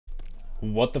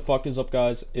What the fuck is up,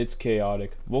 guys? It's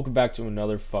Chaotic. Welcome back to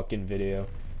another fucking video.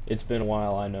 It's been a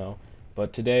while, I know,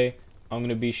 but today I'm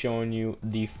gonna be showing you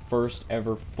the first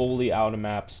ever fully out of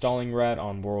map Stalingrad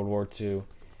on World War II.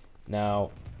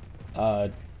 Now,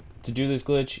 to do this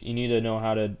glitch, you need to know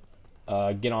how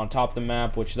to get on top of the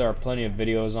map, which there are plenty of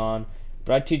videos on,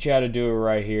 but I teach you how to do it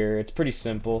right here. It's pretty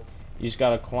simple. You just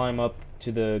gotta climb up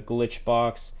to the glitch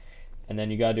box, and then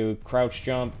you gotta do a crouch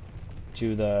jump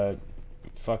to the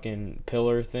fucking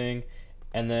pillar thing,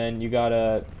 and then you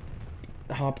gotta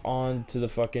hop on to the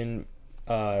fucking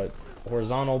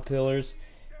horizontal pillars,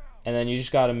 and then you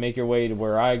just gotta make your way to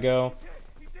where I go.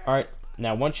 Alright,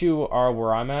 now once you are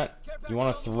where I'm at, you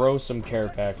want to throw some care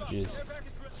packages.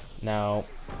 Now,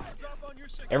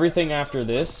 everything after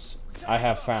this I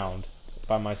have found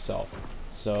by myself.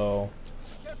 So,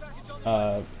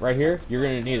 right here, you're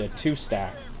gonna need a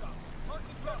 2-stack.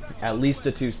 At least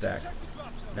a 2-stack.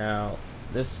 Now,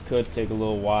 this could take a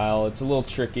little while. It's a little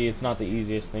tricky. It's not the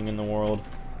easiest thing in the world,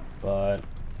 but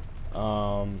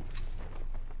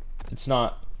it's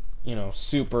not, you know,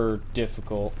 super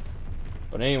difficult.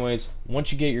 But anyways,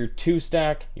 once you get your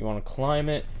 2-stack, you want to climb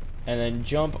it and then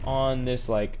jump on this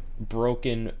like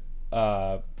broken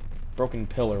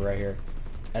pillar right here,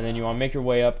 and then you want to make your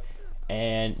way up,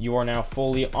 and you are now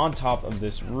fully on top of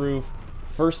this roof.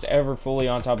 First ever fully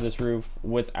on top of this roof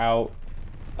without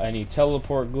any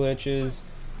teleport glitches.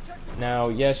 Now,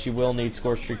 yes, you will need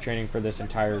score streak training for this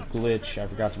entire glitch. I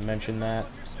forgot to mention that.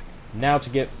 Now, to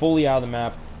get fully out of the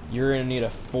map, you're gonna need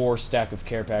a 4-stack of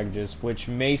care packages, which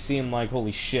may seem like,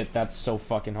 holy shit, that's so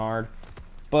fucking hard.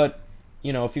 But,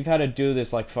 you know, if you've had to do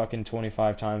this like fucking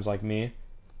 25 times like me,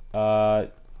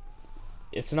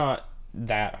 it's not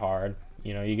that hard.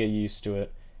 You know, you get used to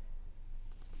it.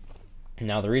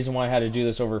 Now, the reason why I had to do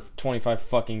this over 25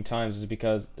 fucking times is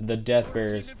because the death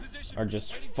barriers are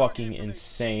just fucking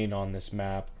insane on this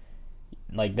map.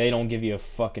 Like, they don't give you a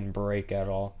fucking break at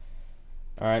all.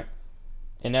 Alright?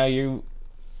 And now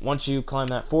once you climb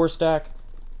that 4-stack,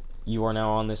 you are now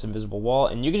on this invisible wall,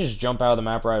 and you can just jump out of the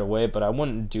map right away, but I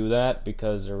wouldn't do that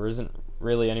because there isn't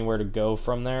really anywhere to go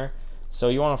from there. So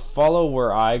you want to follow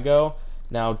where I go.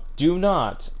 Now, do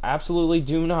not, absolutely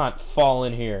do not fall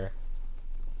in here.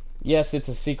 Yes, it's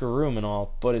a secret room and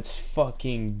all, but it's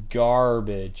fucking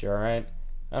garbage, alright?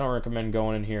 I don't recommend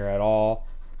going in here at all,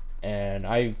 and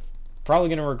I'm probably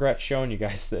gonna regret showing you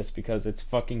guys this because it's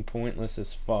fucking pointless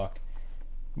as fuck.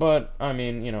 But, I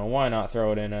mean, you know, why not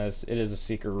throw it in, as it is a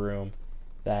secret room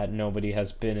that nobody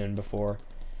has been in before.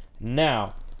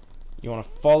 Now, you want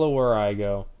to follow where I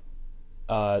go.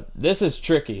 This is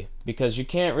tricky because you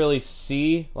can't really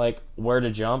see, like, where to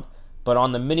jump. But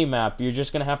on the mini-map, you're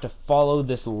just going to have to follow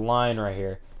this line right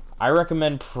here. I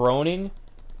recommend proning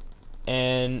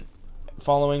and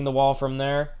following the wall from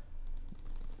there,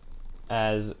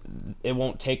 as it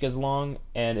won't take as long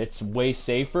and it's way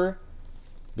safer.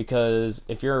 Because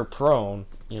if you're prone,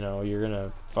 you know, you're going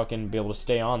to fucking be able to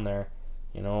stay on there.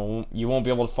 You know, you won't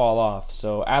be able to fall off.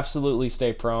 So absolutely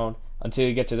stay prone until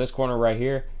you get to this corner right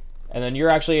here. And then you're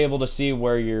actually able to see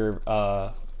where you're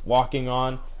walking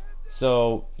on.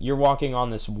 So you're walking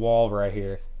on this wall right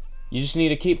here. You just need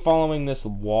to keep following this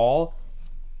wall,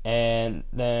 and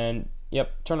then,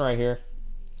 yep, turn right here.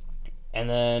 And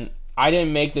then I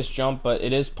didn't make this jump, but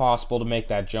it is possible to make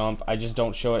that jump. I just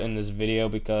don't show it in this video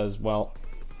because, well,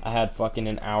 I had fucking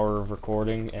an hour of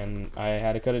recording and I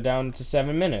had to cut it down to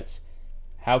 7 minutes.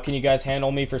 How can you guys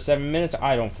handle me for 7 minutes?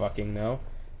 I don't fucking know.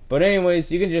 But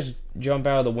anyways, you can just jump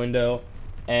out of the window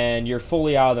and you're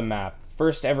fully out of the map.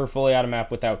 First ever fully out of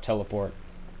map without teleport.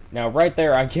 Now right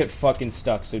there I get fucking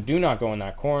stuck, so do not go in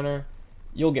that corner.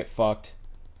 You'll get fucked.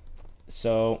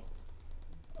 So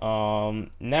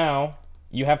now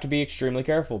you have to be extremely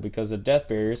careful because the death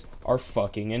barriers are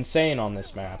fucking insane on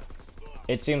this map.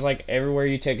 It seems like everywhere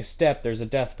you take a step there's a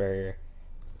death barrier.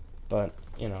 But,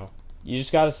 you know, you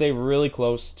just gotta stay really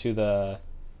close to the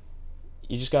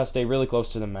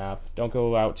map. Don't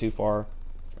go out too far,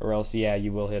 or else, yeah,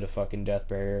 you will hit a fucking death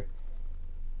barrier.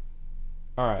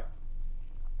 Alright,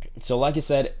 so like I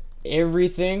said,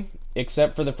 everything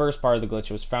except for the first part of the glitch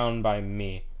was found by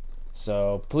me.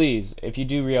 So please, if you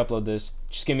do re-upload this,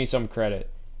 just give me some credit.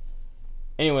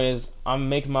 Anyways, I'm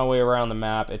making my way around the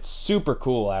map. It's super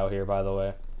cool out here, by the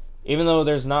way. Even though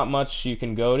there's not much you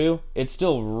can go to, it's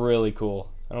still really cool.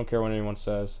 I don't care what anyone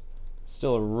says. It's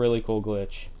still a really cool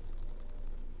glitch.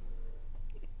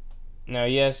 Now,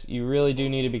 yes, you really do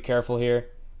need to be careful here,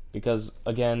 because,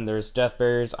 again, there's death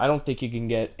barriers. I don't think you can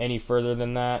get any further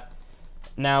than that.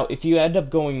 Now, if you end up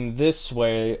going this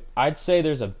way, I'd say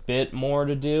there's a bit more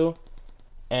to do.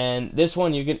 And this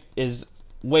one is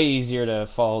way easier to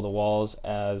follow the walls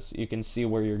as you can see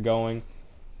where you're going.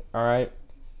 Alright?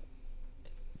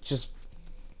 Just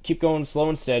keep going slow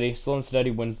and steady. Slow and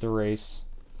steady wins the race.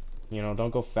 You know,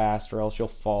 don't go fast or else you'll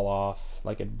fall off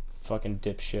like a fucking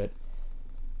dipshit.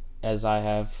 As I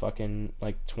have fucking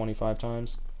like 25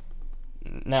 times.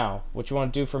 Now, what you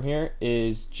want to do from here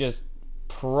is just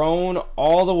prone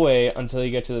all the way until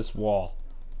you get to this wall.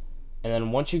 And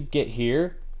then once you get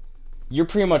here, you're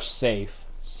pretty much safe.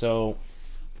 So,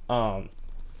 but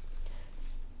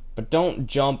don't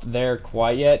jump there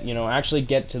quite yet. You know, actually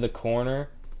get to the corner.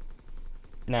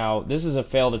 Now, this is a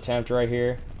failed attempt right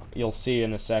here. You'll see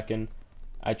in a second.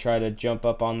 I try to jump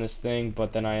up on this thing,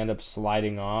 but then I end up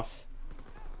sliding off.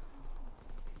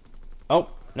 Oh,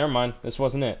 never mind. This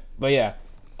wasn't it. But yeah,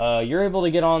 you're able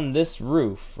to get on this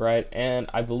roof, right? And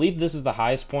I believe this is the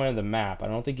highest point of the map. I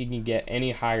don't think you can get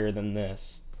any higher than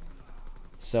this.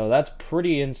 So that's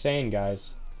pretty insane,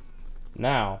 guys.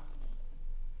 Now,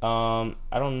 I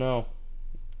don't know.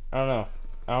 I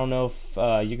don't know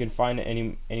if you can find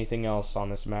anything else on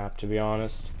this map, to be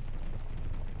honest.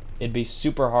 It'd be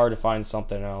super hard to find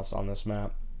something else on this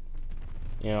map.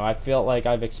 You know, I felt like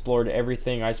I've explored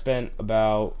everything. I spent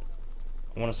about,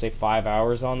 I want to say 5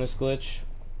 hours on this glitch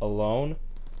alone.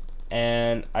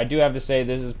 And I do have to say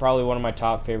this is probably one of my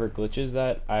top favorite glitches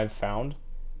that I've found.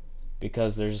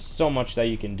 Because there's so much that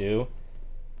you can do.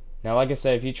 Now, like I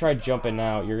said, if you try jumping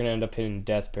out, you're going to end up hitting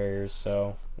death barriers.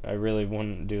 So, I really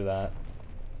wouldn't do that.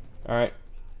 Alright.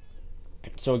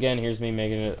 So again, here's me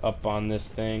making it up on this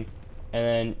thing. And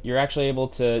then you're actually able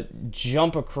to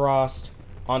jump across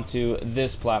onto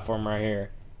this platform right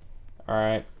here.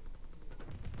 Alright.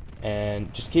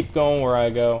 And just keep going where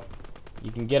I go.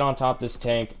 You can get on top of this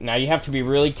tank. Now you have to be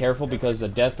really careful because the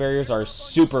death barriers are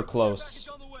super close.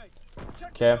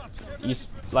 Okay?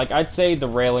 Like, I'd say the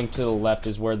railing to the left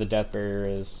is where the death barrier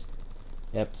is.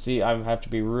 Yep, see, I have to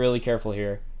be really careful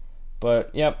here.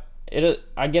 But, yep,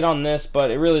 I get on this,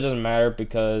 but it really doesn't matter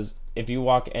because if you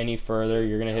walk any further,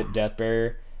 you're going to hit death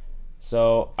barrier.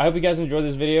 So, I hope you guys enjoyed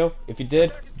this video. If you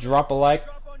did, drop a like.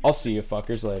 I'll see you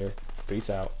fuckers later. Peace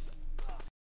out.